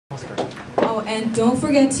Oh, and don't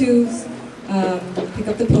forget to pick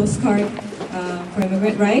up the postcard for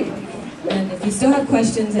Immigrant Right. And if you still have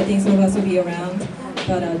questions, I think some of us will be around.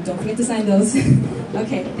 But don't forget to sign those.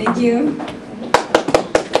 Okay, thank you.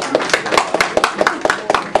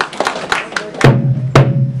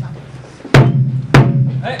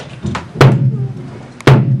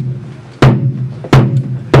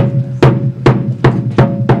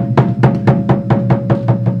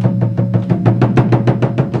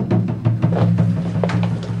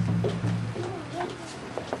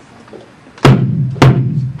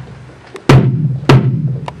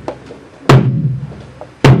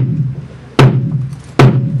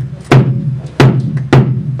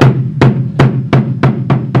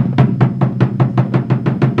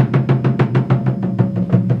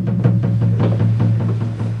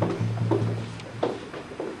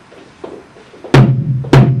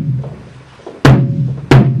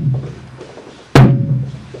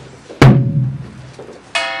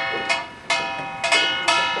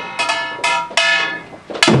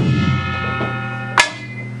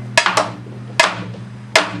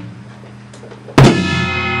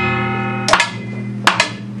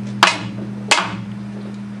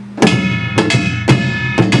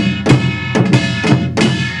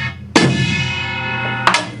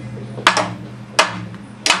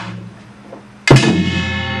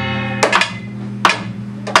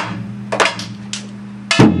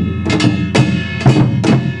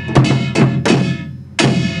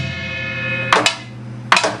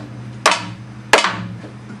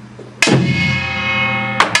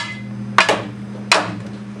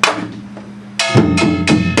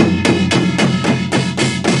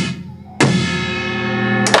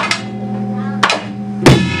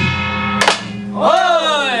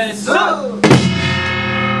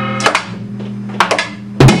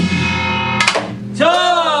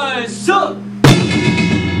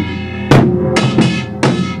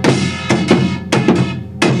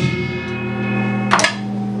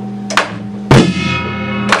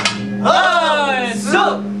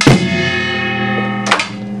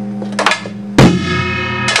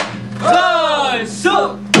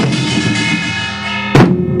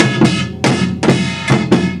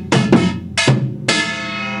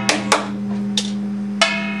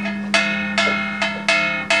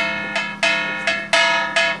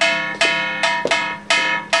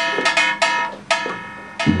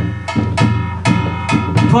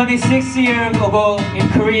 "26 years ago in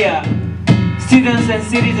Korea, students and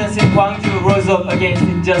citizens in Gwangju rose up against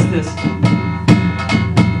injustice.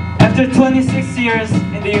 After 26 years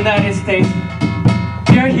in the United States,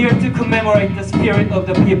 we are here to commemorate the spirit of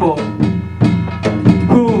the people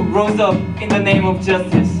who rose up in the name of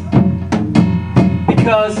justice,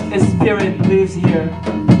 because its spirit lives here.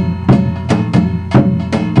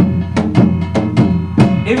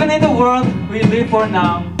 Even in the world we live for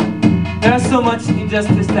now, there is so much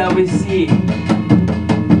injustice that we see.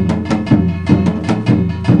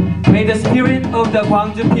 May the spirit of the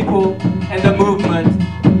Gwangju people and the movement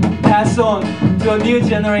pass on to a new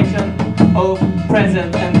generation of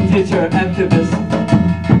present and future activists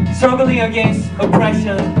struggling against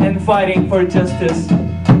oppression and fighting for justice.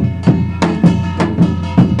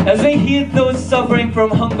 As we heed those suffering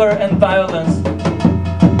from hunger and violence,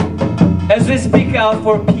 as we speak out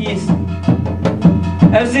for peace,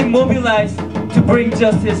 as we mobilize to bring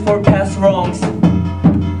justice for past wrongs,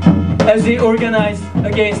 as we organize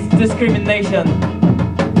against discrimination,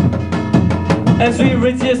 as we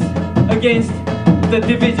resist against the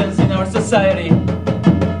divisions in our society,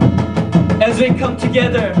 as we come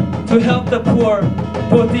together to help the poor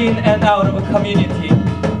both in and out of a community,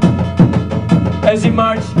 as we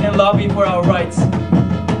march and lobby for our rights,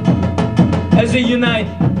 as we unite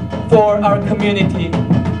for our community.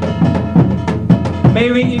 May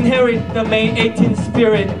we inherit the May 18th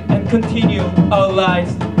spirit and continue our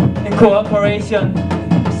lives in cooperation,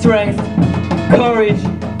 strength, courage,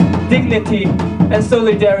 dignity, and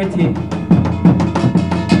solidarity.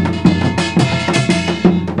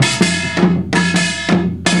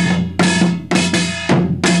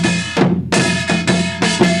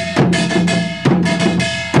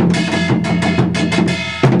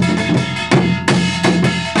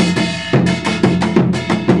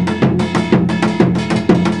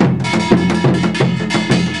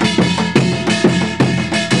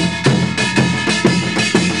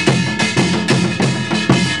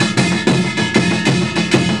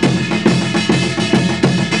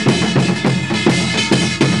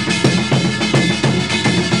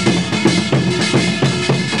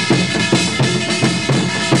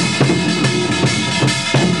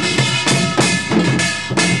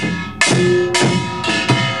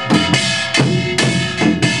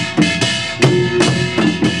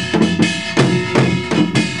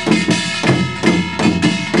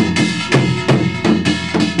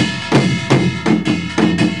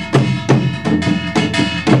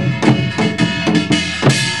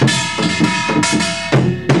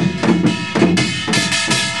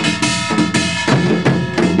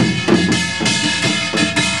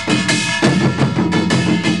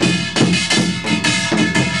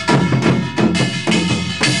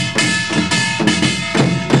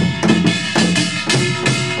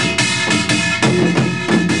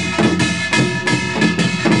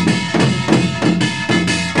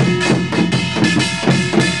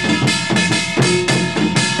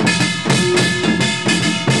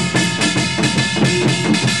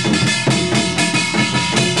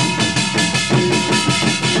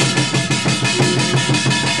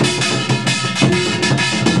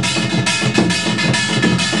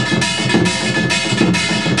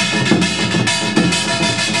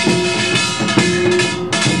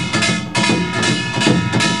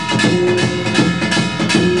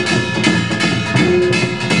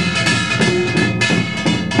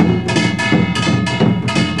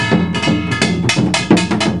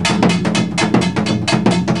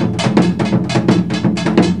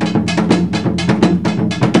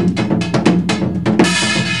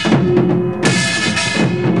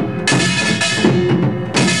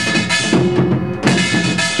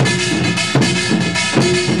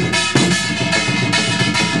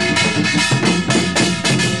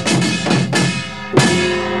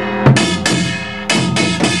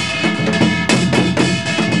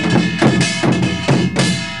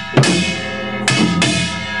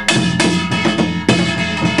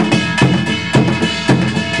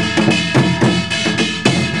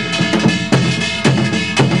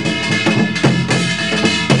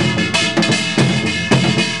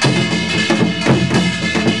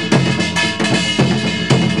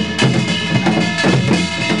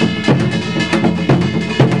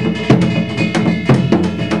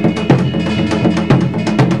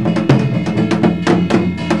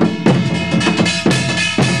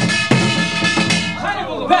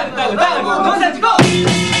 돈 사주고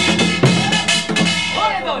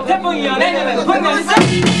올해도 태풍이여 내년에도 풍년 있어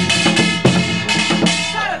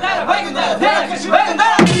따라 밝은 나라 대한민국 밝은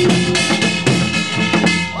나라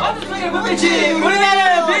어둠 속에 불빛이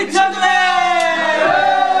우리나라를 비춰줘